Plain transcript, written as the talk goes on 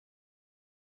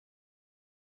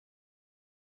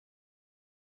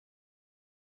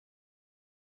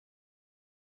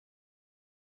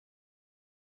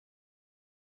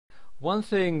One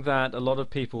thing that a lot of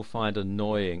people find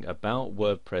annoying about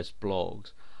WordPress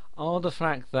blogs are the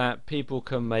fact that people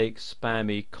can make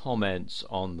spammy comments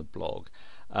on the blog.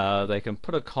 They can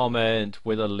put a comment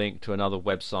with a link to another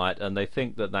website and they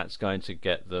think that that's going to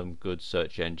get them good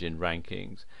search engine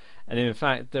rankings. And in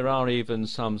fact, there are even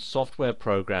some software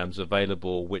programs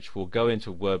available which will go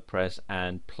into WordPress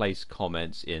and place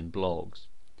comments in blogs.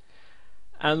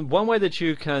 And one way that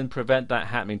you can prevent that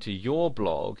happening to your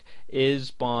blog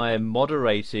is by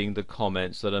moderating the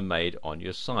comments that are made on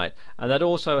your site. And that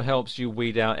also helps you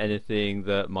weed out anything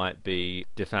that might be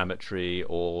defamatory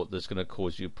or that's going to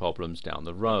cause you problems down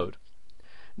the road.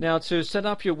 Now, to set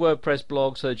up your WordPress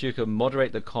blog so that you can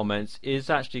moderate the comments is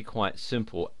actually quite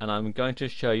simple, and I'm going to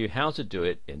show you how to do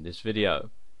it in this video.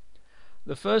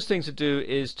 The first thing to do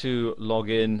is to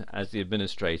log in as the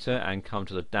administrator and come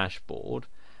to the dashboard.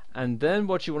 And then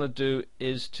what you want to do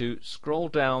is to scroll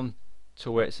down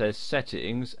to where it says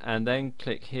settings and then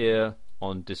click here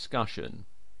on discussion.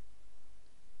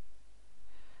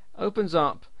 Opens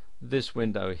up this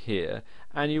window here,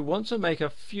 and you want to make a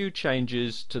few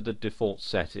changes to the default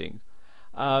setting.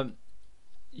 Where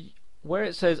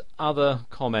it says other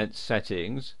comment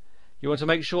settings, you want to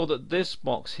make sure that this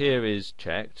box here is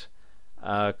checked.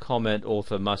 Comment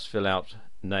author must fill out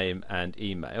name and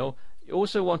email. You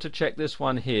also want to check this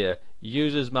one here,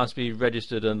 users must be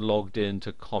registered and logged in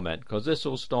to comment, because this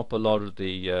will stop a lot of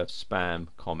the spam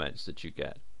comments that you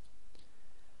get.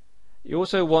 You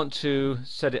also want to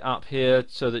set it up here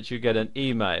so that you get an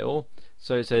email,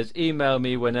 so it says email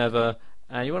me whenever,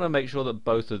 and you want to make sure that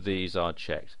both of these are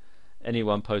checked.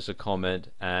 Anyone posts a comment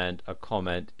and a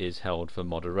comment is held for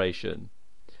moderation.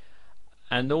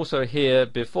 And also here,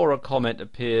 before a comment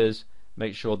appears,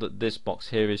 make sure that this box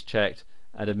here is checked,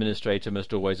 and administrator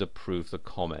must always approve the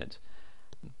comment.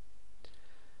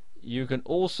 You can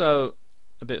also,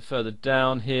 a bit further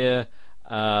down here,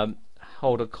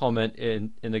 hold a comment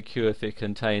in the queue if it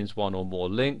contains one or more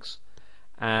links,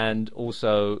 and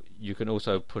also you can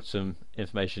also put some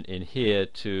information in here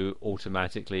to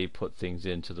automatically put things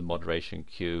into the moderation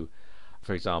queue,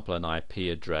 for example an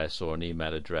IP address or an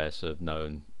email address of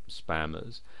known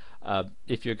spammers.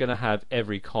 If you're going to have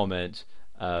every comment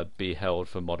be held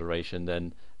for moderation,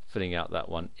 then filling out that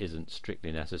one isn't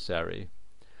strictly necessary.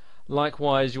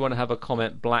 Likewise, you want to have a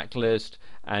comment blacklist,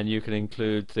 and you can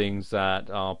include things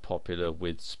that are popular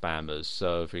with spammers.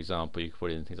 So for example, you can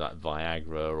put in things like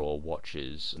Viagra or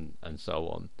watches and so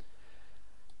on.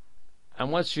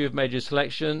 And once you've made your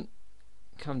selection,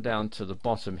 come down to the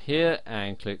bottom here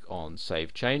and click on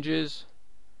Save Changes,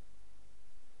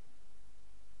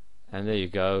 and there you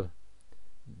go,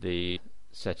 the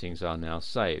settings are now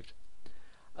saved.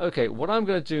 Okay, what I'm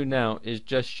going to do now is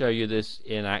just show you this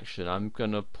in action. I'm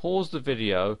going to pause the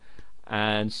video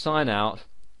and sign out,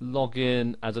 log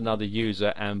in as another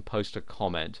user and post a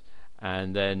comment,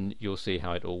 and then you'll see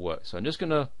how it all works. So I'm just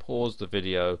going to pause the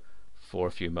video for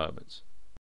a few moments.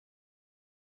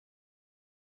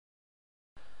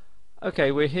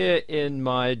 Okay, we're here in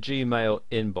my Gmail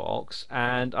inbox,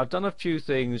 and I've done a few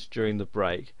things during the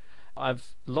break.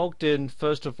 I've logged in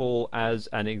first of all as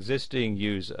an existing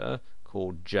user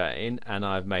called Jane, and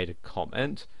I've made a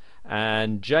comment,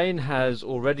 and Jane has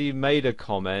already made a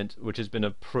comment which has been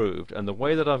approved, and the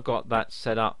way that I've got that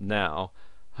set up now,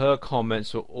 her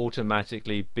comments will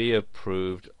automatically be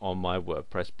approved on my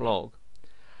WordPress blog.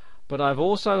 But I've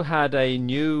also had a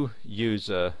new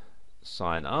user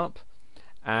sign up,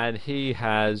 and he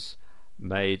has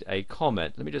made a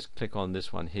comment. Let me just click on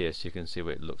this one here so you can see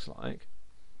what it looks like.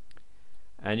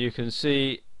 And you can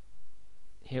see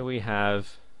here we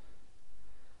have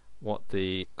what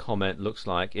the comment looks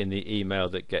like in the email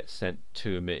that gets sent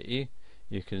to me.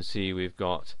 You can see we've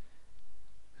got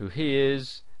who he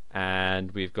is, and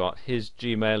we've got his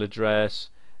Gmail address,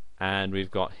 and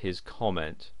we've got his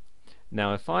comment.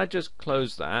 Now if I just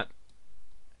close that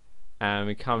and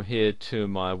we come here to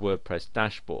my WordPress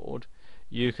dashboard,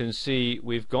 you can see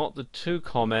we've got the two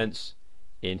comments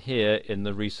in here in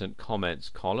the recent comments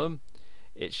column.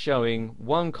 It's showing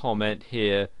one comment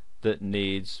here that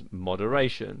needs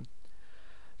moderation.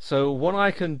 So what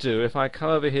I can do, if I come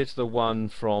over here to the one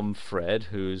from Fred,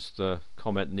 who's the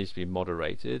comment that needs to be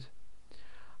moderated,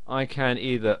 I can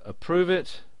either approve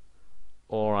it,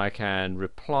 or I can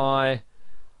reply,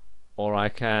 or I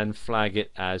can flag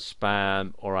it as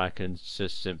spam, or I can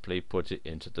just simply put it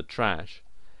into the trash.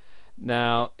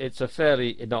 Now it's a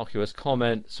fairly innocuous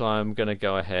comment, so I'm going to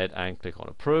go ahead and click on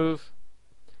approve,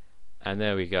 and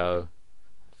there we go,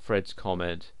 Fred's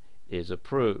comment is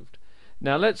approved.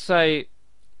 Now let's say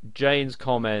Jane's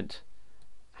comment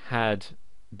had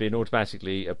been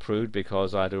automatically approved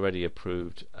because I'd already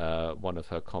approved one of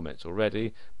her comments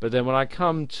already. But then when I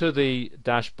come to the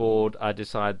dashboard, I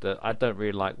decide that I don't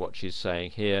really like what she's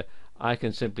saying here. I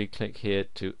can simply click here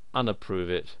to unapprove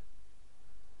it,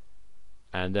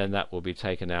 and then that will be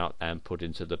taken out and put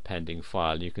into the pending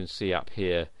file. You can see up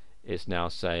here it's now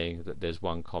saying that there's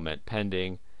one comment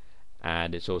pending,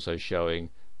 and it's also showing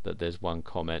that there's one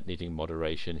comment needing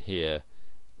moderation here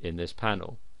in this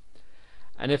panel.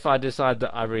 And if I decide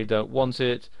that I really don't want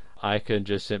it, I can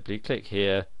just simply click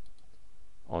here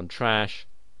on trash,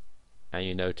 and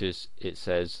you notice it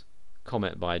says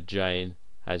comment by Jane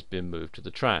has been moved to the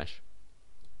trash.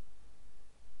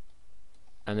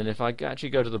 And then if I actually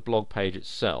go to the blog page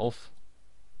itself,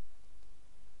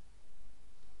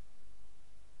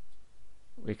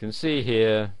 we can see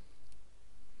here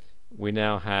we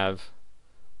now have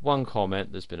one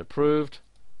comment that's been approved.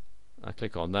 I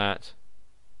click on that,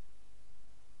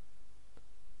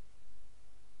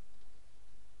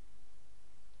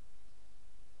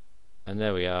 and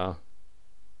there we are.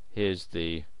 Here's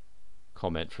the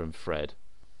comment from Fred.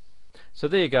 So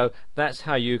there you go. That's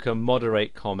how you can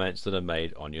moderate comments that are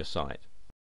made on your site.